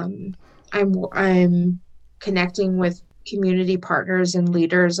 gotcha. Um, I'm connecting with community partners and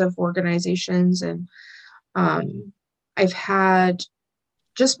leaders of organizations, and um, I've had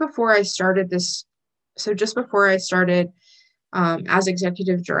just before I started this. So just before I started as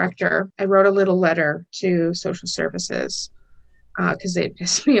executive director, I wrote a little letter to social services because they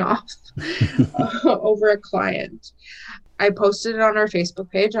pissed me off over a client. I posted it on our Facebook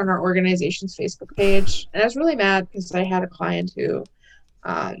page, on our organization's Facebook page, and I was really mad because I had a client who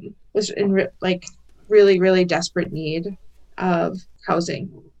was in like really, really desperate need of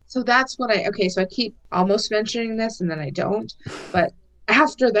housing. So that's what okay, so I keep almost mentioning this and then I don't. But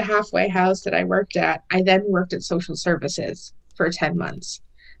after the halfway house that I worked at, I then worked at social services for 10 months.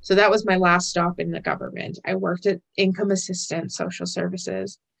 So that was my last stop in the government. I worked at income assistance social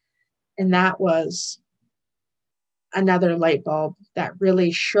services, and that was another light bulb that really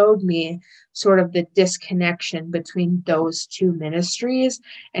showed me sort of the disconnection between those two ministries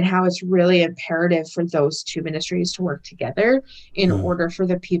and how it's really imperative for those two ministries to work together in Mm, order for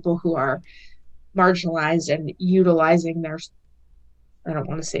the people who are marginalized and utilizing their, I don't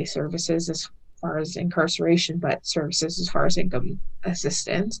want to say services as far as incarceration, but services as far as income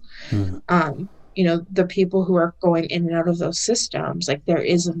assistance. mm. The people who are going in and out of those systems, like there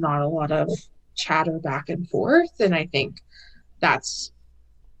is not a lot of chatter back and forth. And I think that's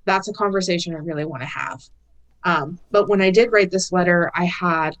that's a conversation I really want to have. But when I did write this letter, I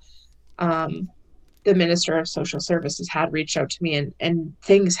had um, the Minister of Social Services had reached out to me, and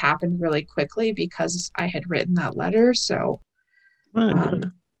things happened really quickly because I had written that letter. So Ah, good.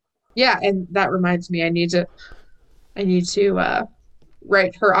 um, yeah, and that reminds me, I need to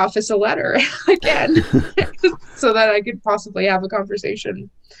write her office a letter again so that I could possibly have a conversation.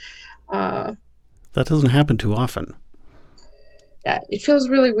 Uh, That doesn't happen too often. yeah, it feels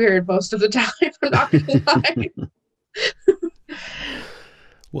really weird most of the time. I'm not gonna lie.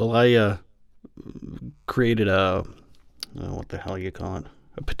 Well, I created a what the hell you call it?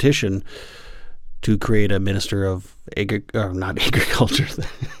 A petition to create a minister of not agriculture,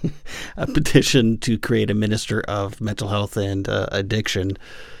 a petition to create a minister of mental health and addiction,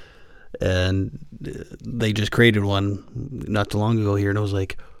 and they just created one not too long ago here, and I was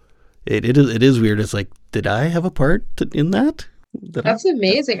like, it is weird. It's like, did I have a part in that? Did I? That's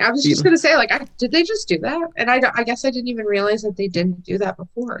amazing. I was You just know, gonna say, like, did they just do that? And I guess I didn't even realize that they didn't do that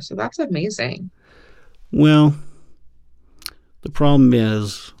before. So that's amazing. well, the problem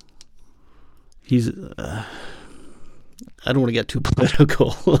is he's. I don't want to get too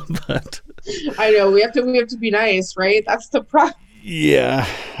political, but I know we have to be nice, right? That's the problem. yeah,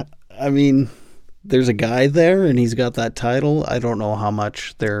 I mean, there's a guy there, and he's got that title. I don't know how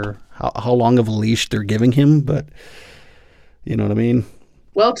much how long of a leash they're giving him, but you know what I mean.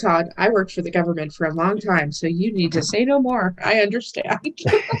 Well, Todd, I worked for the government for a long time, so you need to say no more. I understand.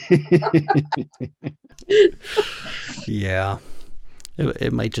 Yeah,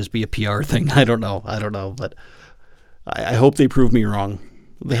 it might just be a PR thing. I don't know. I don't know, but I hope they prove me wrong.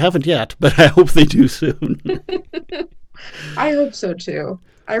 They haven't yet, but I hope they do soon. I hope so too.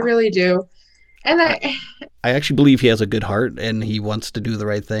 I really do. And I, I actually believe he has a good heart and he wants to do the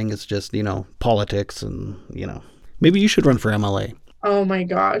right thing. It's just, politics and, maybe you should run for MLA. oh my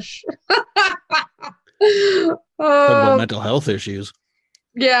gosh. Talk about Oh, mental health issues.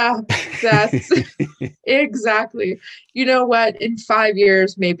 yeah, that's exactly. You know what? In 5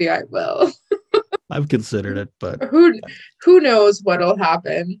 years, maybe I will. I've considered it, but who who knows what'll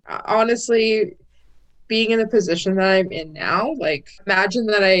happen? Honestly, being in the position that I'm in now, like imagine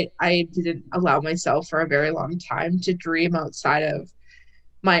that I didn't allow myself for a very long time to dream outside of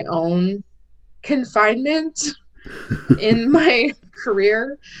my own confinement in my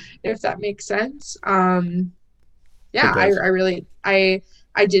career, if that makes sense. it Yeah, does. I really I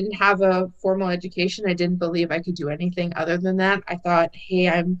didn't have a formal education. I didn't believe I could do anything other than that. I thought, hey,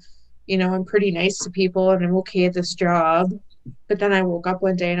 I'm pretty nice to people and I'm okay at this job. But then I woke up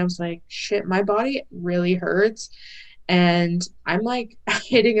one day and I was like, shit, my body really hurts. And I'm like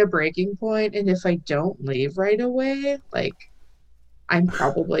hitting a breaking point. And if I don't leave right away, like I'm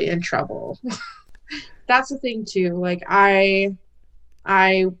probably in trouble. That's the thing too. Like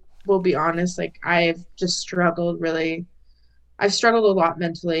I will be honest, like I've struggled a lot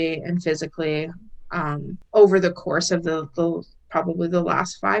mentally and physically over the course of the probably the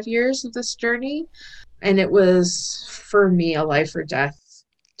last 5 years of this journey. And it was for me a life or death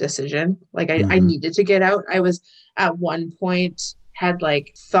decision. Like I Mm-hmm. needed to get out. I was at one point. had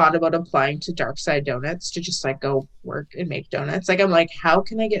like thought about applying to Dark Side Donuts to just like go work and make donuts. Like I'm like, how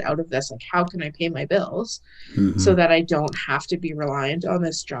can I get out of this? Like how can I pay my bills so that I don't have to be reliant on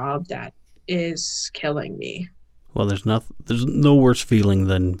this job that is killing me? Well, there's no worse feeling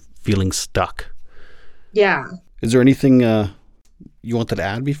than feeling stuck. Yeah. Is there anything you wanted to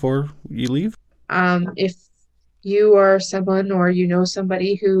add before you leave? If you are someone or you know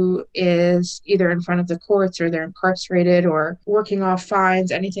somebody who is either in front of the courts or they're incarcerated or working off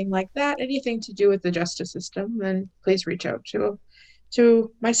fines, anything like that, anything to do with the justice system, then please reach out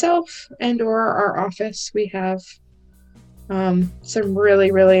to myself and or our office. We have some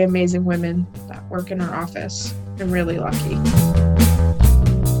really, really amazing women that work in our office. I'm really lucky.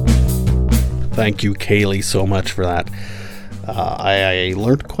 Thank you, Kaylee, so much for that. I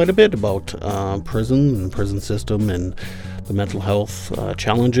learned quite a bit about prison and prison system and the mental health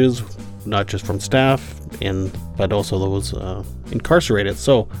challenges, not just from staff, but also those incarcerated.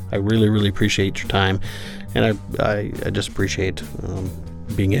 So I really, really appreciate your time, and I just appreciate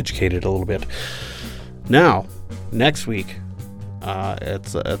being educated a little bit. Now, next week,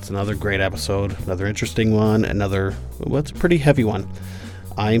 it's another great episode, another interesting one, it's a pretty heavy one.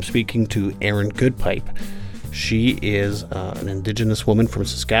 I am speaking to Erin Goodpipe. She is an Indigenous woman from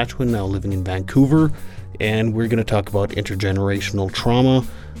Saskatchewan, now living in Vancouver, and we're going to talk about intergenerational trauma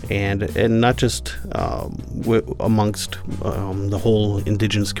and not just amongst the whole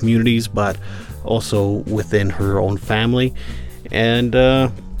Indigenous communities, but also within her own family, and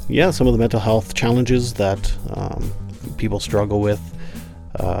some of the mental health challenges that people struggle with,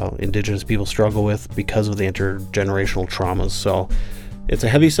 Indigenous people struggle with because of the intergenerational traumas. So it's a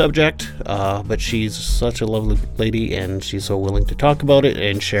heavy subject, but she's such a lovely lady, and she's so willing to talk about it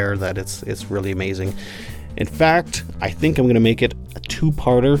and share that it's really amazing. In fact, I think I'm going to make it a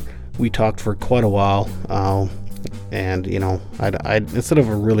two-parter. We talked for quite a while, and I'd instead of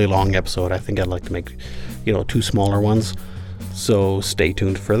a really long episode, I think I'd like to make two smaller ones. So stay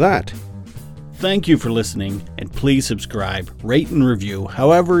tuned for that. Thank you for listening, and please subscribe, rate, and review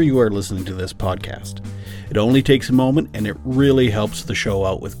however you are listening to this podcast. It only takes a moment, and it really helps the show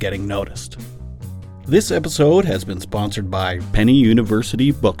out with getting noticed. This episode has been sponsored by Penny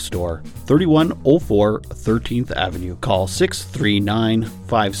University Bookstore, 3104 13th Avenue. Call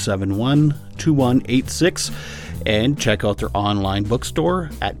 639-571-2186 and check out their online bookstore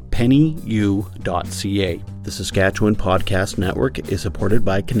at pennyu.ca. The Saskatchewan Podcast Network is supported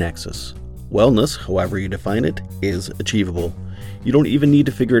by Connexus. Wellness, however you define it, is achievable. You don't even need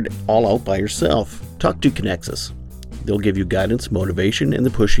to figure it all out by yourself. Talk to Connexus. They'll give you guidance, motivation, and the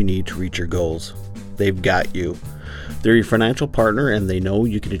push you need to reach your goals. They've got you. They're your financial partner, and they know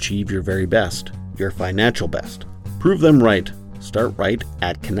you can achieve your very best, your financial best. Prove them right. Start right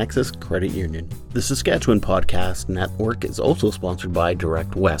at Connexus Credit Union. The Saskatchewan Podcast Network is also sponsored by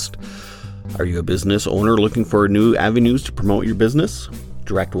Direct West. Are you a business owner looking for new avenues to promote your business?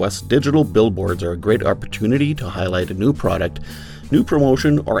 Direct West digital billboards are a great opportunity to highlight a new product, new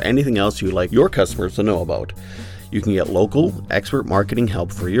promotion, or anything else you'd like your customers to know about. You can get local, expert marketing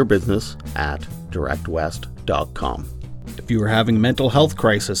help for your business at directwest.com. If you are having a mental health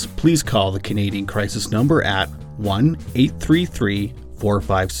crisis, please call the Canadian Crisis number at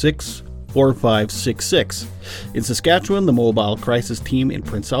 1-833-456-4566. In Saskatchewan, the mobile crisis team in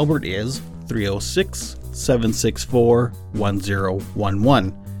Prince Albert is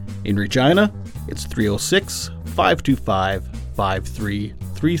 306-764-1011. In Regina, it's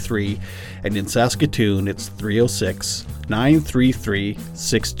 306-525-5333, and in Saskatoon, it's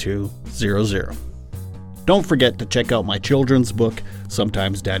 306-933-6200. Don't forget to check out my children's book,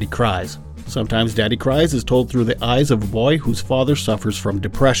 Sometimes Daddy Cries. Sometimes Daddy Cries is told through the eyes of a boy whose father suffers from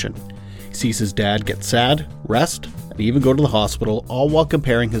depression. He sees his dad get sad, rest, and even go to the hospital, all while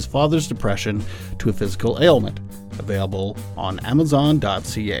comparing his father's depression to a physical ailment. Available on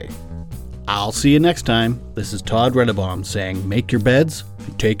Amazon.ca. I'll see you next time. This is Todd Redebaum saying, make your beds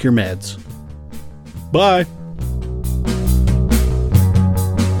and take your meds. Bye.